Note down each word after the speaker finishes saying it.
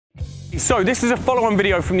So this is a follow-on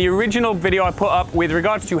video from the original video I put up with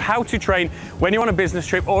regards to how to train when you're on a business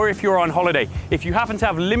trip or if you're on holiday. If you happen to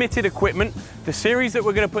have limited equipment, the series that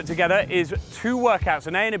we're going to put together is 2 workouts,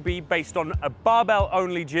 an A and a B, based on a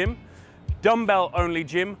barbell-only gym, dumbbell-only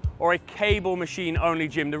gym, or a cable machine-only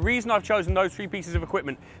gym. The reason I've chosen those 3 pieces of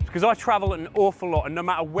equipment is because I travel an awful lot, and no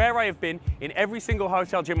matter where I have been, in every single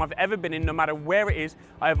hotel gym I've ever been in, no matter where it is,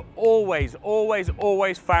 I have always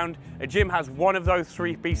found a gym has one of those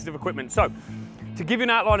 3 pieces of equipment. So, to give you an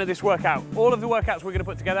outline of this workout, all of the workouts we're going to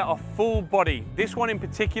put together are full body. This one in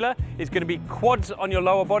particular is going to be quads on your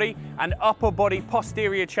lower body and upper body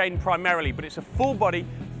posterior chain primarily, but it's a full body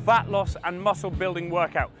fat loss and muscle building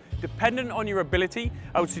workout. Dependent on your ability,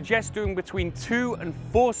 I would suggest doing between 2 and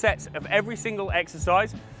 4 sets of every single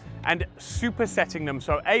exercise and supersetting them.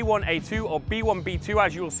 So A1, A2 or B1, B2,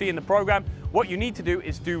 as you will see in the program. What you need to do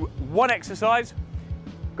is do 1 exercise,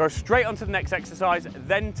 go straight onto the next exercise,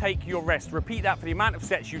 then take your rest. Repeat that for the amount of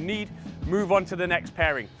sets you need, move on to the next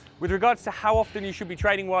pairing. With regards to how often you should be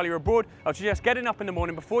training while you're abroad, I would suggest getting up in the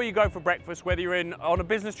morning before you go for breakfast, whether you're on a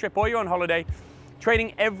business trip or you're on holiday,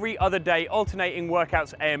 training every other day, alternating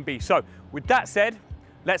workouts A and B. So with that said,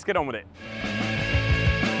 let's get on with it.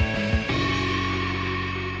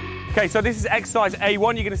 Okay, so this is exercise A1.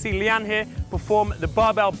 You're going to see Leanne here perform the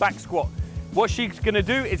barbell back squat. What she's going to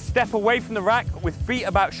do is step away from the rack with feet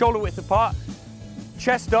about shoulder width apart,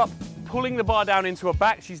 chest up, pulling the bar down into her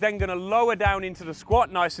back. She's then going to lower down into the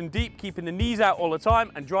squat nice and deep, keeping the knees out all the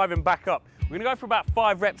time and driving back up. We're going to go for about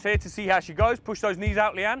 5 reps here to see how she goes. Push those knees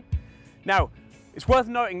out, Leanne. Now, it's worth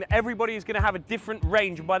noting that everybody is going to have a different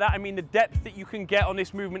range, and by that I mean the depth that you can get on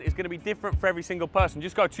this movement is going to be different for every single person.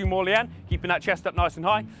 Just go 2 more, Leanne, keeping that chest up nice and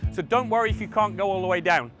high. So don't worry if you can't go all the way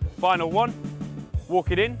down. Final 1,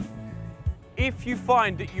 walk it in. If you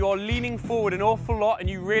find that you're leaning forward an awful lot and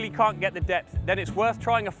you really can't get the depth, then it's worth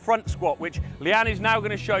trying a front squat, which Leanne is now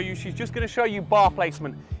going to show you. She's just going to show you bar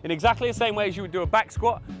placement. In exactly the same way as you would do a back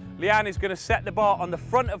squat, Leanne is going to set the bar on the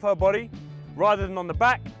front of her body rather than on the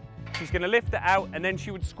back. She's going to lift it out and then she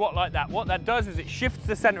would squat like that. What that does is it shifts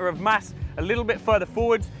the center of mass a little bit further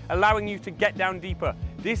forwards, allowing you to get down deeper.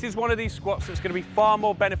 This is one of these squats that's going to be far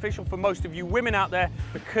more beneficial for most of you women out there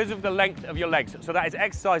because of the length of your legs. So that is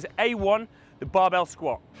exercise A1, the barbell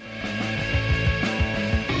squat.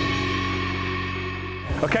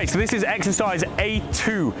 Okay, so this is exercise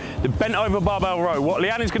A2, the bent over barbell row. What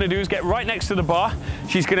Leanne is going to do is get right next to the bar.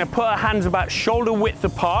 She's going to put her hands about shoulder width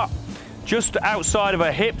apart, just outside of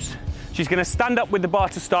her hips. She's going to stand up with the bar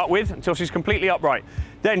to start with until she's completely upright.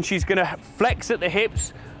 Then she's going to flex at the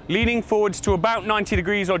hips, leaning forwards to about 90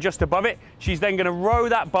 degrees or just above it. She's then going to row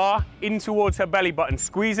that bar in towards her belly button,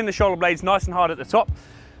 squeezing the shoulder blades nice and hard at the top.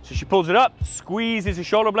 So she pulls it up, squeezes the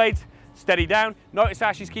shoulder blades, steady down. Notice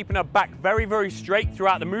how she's keeping her back very straight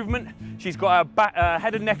throughout the movement. She's got her back,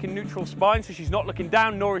 head and neck in neutral spine, so she's not looking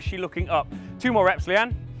down, nor is she looking up. 2 more reps,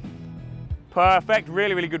 Leanne. Perfect,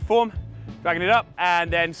 really good form. Dragging it up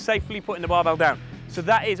and then safely putting the barbell down. So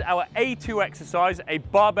that is our A2 exercise, a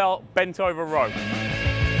barbell bent over row.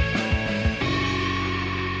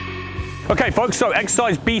 Okay folks, so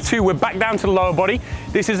exercise B2, we're back down to the lower body.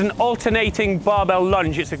 This is an alternating barbell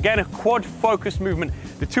lunge. It's again a quad focused movement.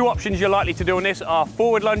 The 2 options you're likely to do on this are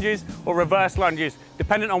forward lunges or reverse lunges.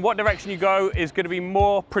 Depending on what direction you go is going to be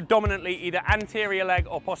more predominantly either anterior leg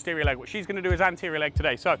or posterior leg. What she's going to do is anterior leg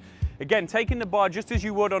today. So again, taking the bar just as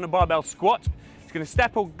you would on a barbell squat. She's going to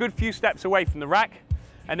step a good few steps away from the rack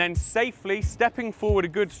and then safely stepping forward a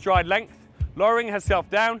good stride length, lowering herself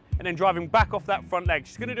down and then driving back off that front leg.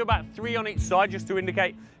 She's going to do about 3 on each side just to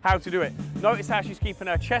indicate how to do it. Notice how she's keeping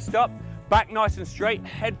her chest up, back nice and straight,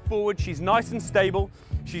 head forward. She's nice and stable.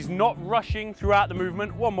 She's not rushing throughout the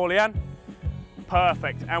movement. 1 more, Leanne.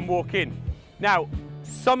 Perfect, and walk in. Now,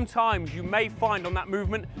 sometimes you may find on that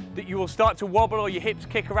movement that you will start to wobble or your hips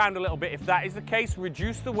kick around a little bit. If that is the case,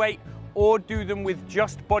 reduce the weight or do them with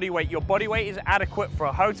just body weight. Your body weight is adequate for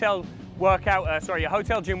a hotel workout, a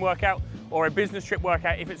hotel gym workout or a business trip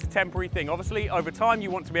workout if it's a temporary thing. Obviously, over time,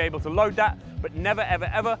 you want to be able to load that, but never,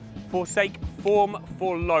 ever forsake form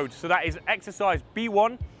for load. So that is exercise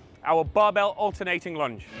B1, our barbell alternating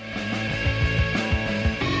lunge.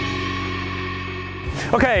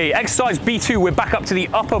 Okay, exercise B2, we're back up to the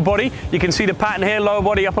upper body. You can see the pattern here, lower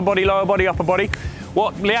body, upper body, lower body, upper body.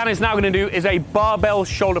 What Leanne is now going to do is a barbell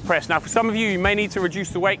shoulder press. Now for some of you, you may need to reduce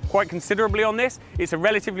the weight quite considerably on this. It's a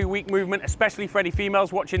relatively weak movement, especially for any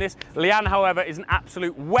females watching this. Leanne, however, is an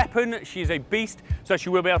absolute weapon. She is a beast, so she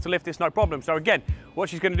will be able to lift this no problem. So again, what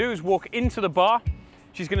she's going to do is walk into the bar.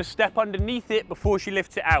 She's going to step underneath it before she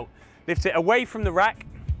lifts it out. Lift it away from the rack.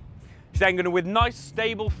 She's then going to, with nice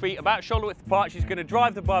stable feet about shoulder width apart, she's going to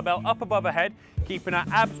drive the barbell up above her head, keeping her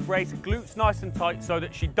abs braced, glutes nice and tight so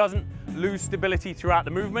that she doesn't lose stability throughout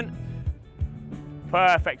the movement.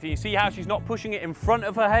 Perfect. And you see how she's not pushing it in front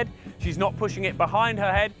of her head, she's not pushing it behind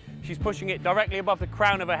her head, she's pushing it directly above the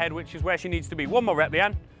crown of her head, which is where she needs to be. One more rep,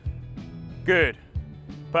 Leanne. Good.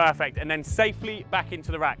 Perfect. And then safely back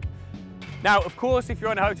into the rack. Now, of course, if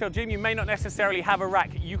you're in a hotel gym, you may not necessarily have a rack.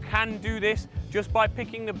 You can do this just by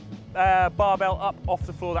picking the barbell up off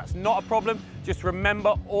the floor. That's not a problem. Just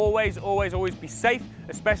remember, always, always, always be safe,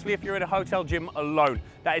 especially if you're in a hotel gym alone.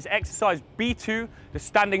 That is exercise B2, the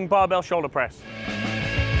standing barbell shoulder press.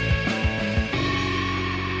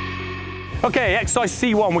 Okay, exercise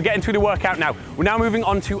C1, we're getting through the workout now. We're now moving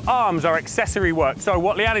on to arms, our accessory work. So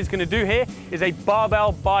what Leanne is going to do here is a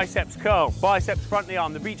barbell biceps curl, biceps front of the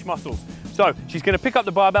arm, the beach muscles. So she's going to pick up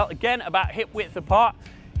the barbell, again, about hip width apart.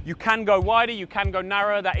 You can go wider, you can go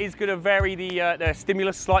narrower. That is going to vary the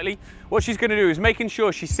stimulus slightly. What she's going to do is making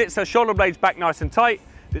sure she sits her shoulder blades back nice and tight,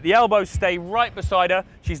 that the elbows stay right beside her.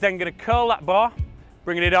 She's then going to curl that bar,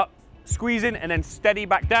 bringing it up, squeezing, and then steady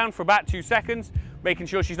back down for about 2 seconds, making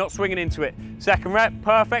sure she's not swinging into it. Second rep,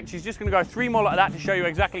 perfect. She's just going to go 3 more like that to show you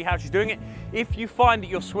exactly how she's doing it. If you find that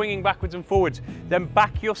you're swinging backwards and forwards, then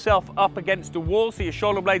back yourself up against the wall so your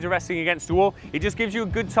shoulder blades are resting against the wall. It just gives you a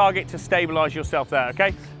good target to stabilize yourself there,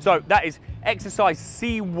 okay? So that is exercise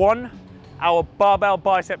C1, our barbell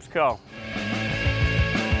biceps curl.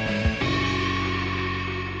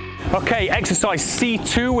 Okay, exercise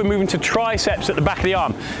C2, we're moving to triceps at the back of the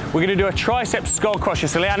arm. We're gonna do a tricep skull crusher.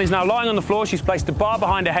 So Leanne is now lying on the floor, she's placed the bar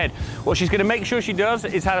behind her head. What she's gonna make sure she does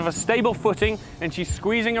is have a stable footing, and she's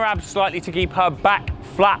squeezing her abs slightly to keep her back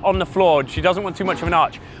flat on the floor. She doesn't want too much of an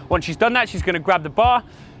arch. Once she's done that, she's gonna grab the bar,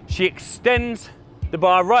 she extends the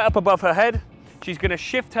bar right up above her head. She's gonna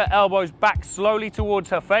shift her elbows back slowly towards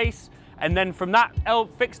her face, and then from that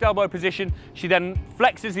fixed elbow position, she then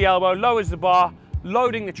flexes the elbow, lowers the bar,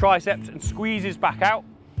 loading the triceps and squeezes back out.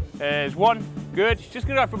 There's one, good. She's just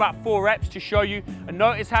gonna go for about 4 reps to show you, and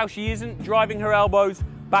notice how she isn't driving her elbows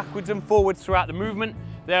backwards and forwards throughout the movement.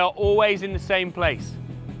 They are always in the same place.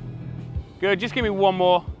 Good, just give me 1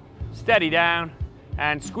 more. Steady down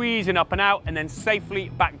and squeezing up and out, and then safely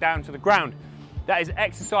back down to the ground. That is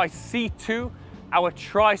exercise C2, our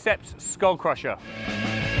triceps skull crusher.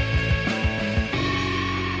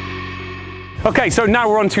 Okay, so now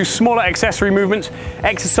we're on to smaller accessory movements.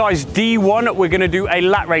 Exercise D1, we're gonna do a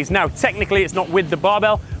lat raise. Now, technically it's not with the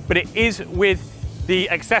barbell, but it is with the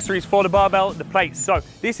accessories for the barbell, the plates. So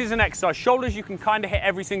this is an exercise. Shoulders you can kind of hit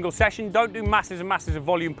every single session. Don't do masses and masses of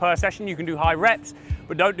volume per session. You can do high reps,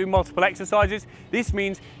 but don't do multiple exercises. This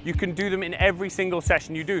means you can do them in every single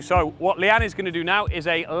session you do. So what Leanne is gonna do now is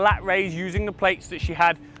a lat raise using the plates that she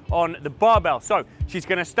had on the barbell. So she's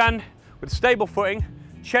gonna stand with stable footing,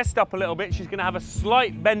 chest up a little bit. She's gonna have a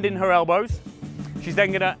slight bend in her elbows. She's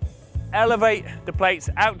then gonna elevate the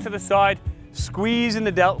plates out to the side, squeeze in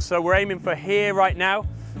the delts. So we're aiming for here right now.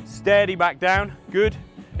 Steady back down, good.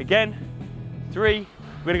 Again, 3.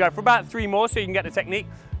 We're gonna go for about 3 more so you can get the technique.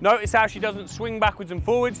 Notice how she doesn't swing backwards and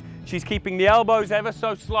forwards. She's keeping the elbows ever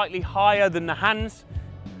so slightly higher than the hands.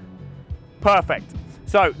 Perfect.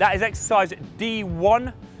 So that is exercise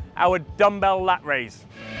D1, our dumbbell lat raise.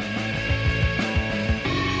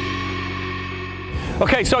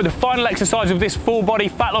 Okay, so the final exercise of this full body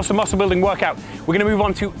fat loss and muscle building workout, we're gonna move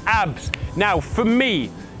on to abs. Now, for me,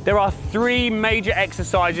 there are 3 major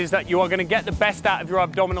exercises that you are gonna get the best out of your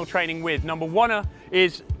abdominal training with. Number 1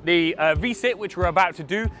 is the V-sit, which we're about to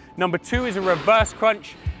do. Number 2 is a reverse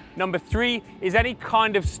crunch. Number 3 is any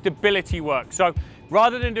kind of stability work. So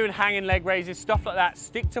rather than doing hanging leg raises, stuff like that,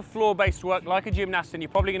 stick to floor-based work like a gymnast and you're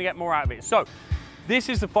probably gonna get more out of it. So this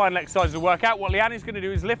is the final exercise of the workout. What Leanne is going to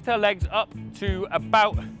do is lift her legs up to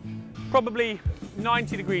about probably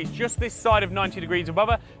 90 degrees, just this side of 90 degrees above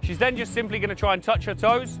her. She's then just simply going to try and touch her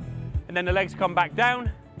toes, and then the legs come back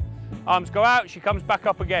down, arms go out, she comes back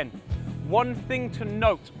up again. One thing to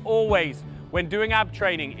note always when doing ab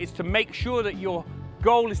training is to make sure that your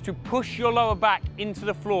goal is to push your lower back into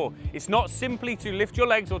the floor. It's not simply to lift your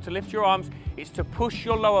legs or to lift your arms, it's to push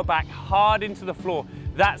your lower back hard into the floor.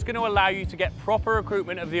 That's going to allow you to get proper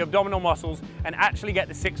recruitment of the abdominal muscles and actually get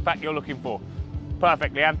the six-pack you're looking for.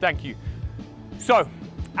 Perfect, Leanne, thank you. So,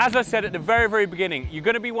 as I said at the very, very beginning, you're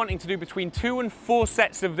going to be wanting to do between 2 and 4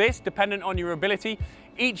 sets of this, dependent on your ability.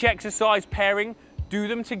 Each exercise pairing, do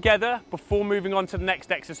them together before moving on to the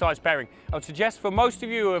next exercise pairing. I would suggest for most of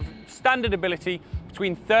you of standard ability,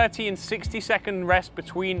 between 30 and 60-second rest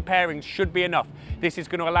between pairings should be enough. This is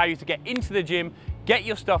going to allow you to get into the gym, get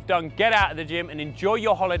your stuff done, get out of the gym and enjoy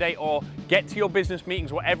your holiday or get to your business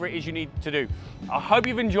meetings, whatever it is you need to do. I hope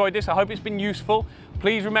you've enjoyed this. I hope it's been useful.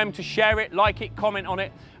 Please remember to share it, like it, comment on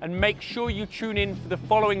it, and make sure you tune in for the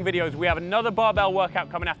following videos. We have another barbell workout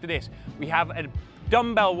coming after this. We have a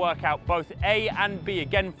dumbbell workout, both A and B,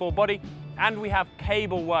 again full body, and we have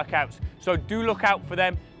cable workouts. So do look out for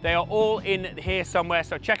them. They are all in here somewhere.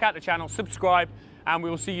 So check out the channel, subscribe, and we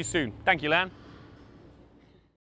will see you soon. Thank you, Lan.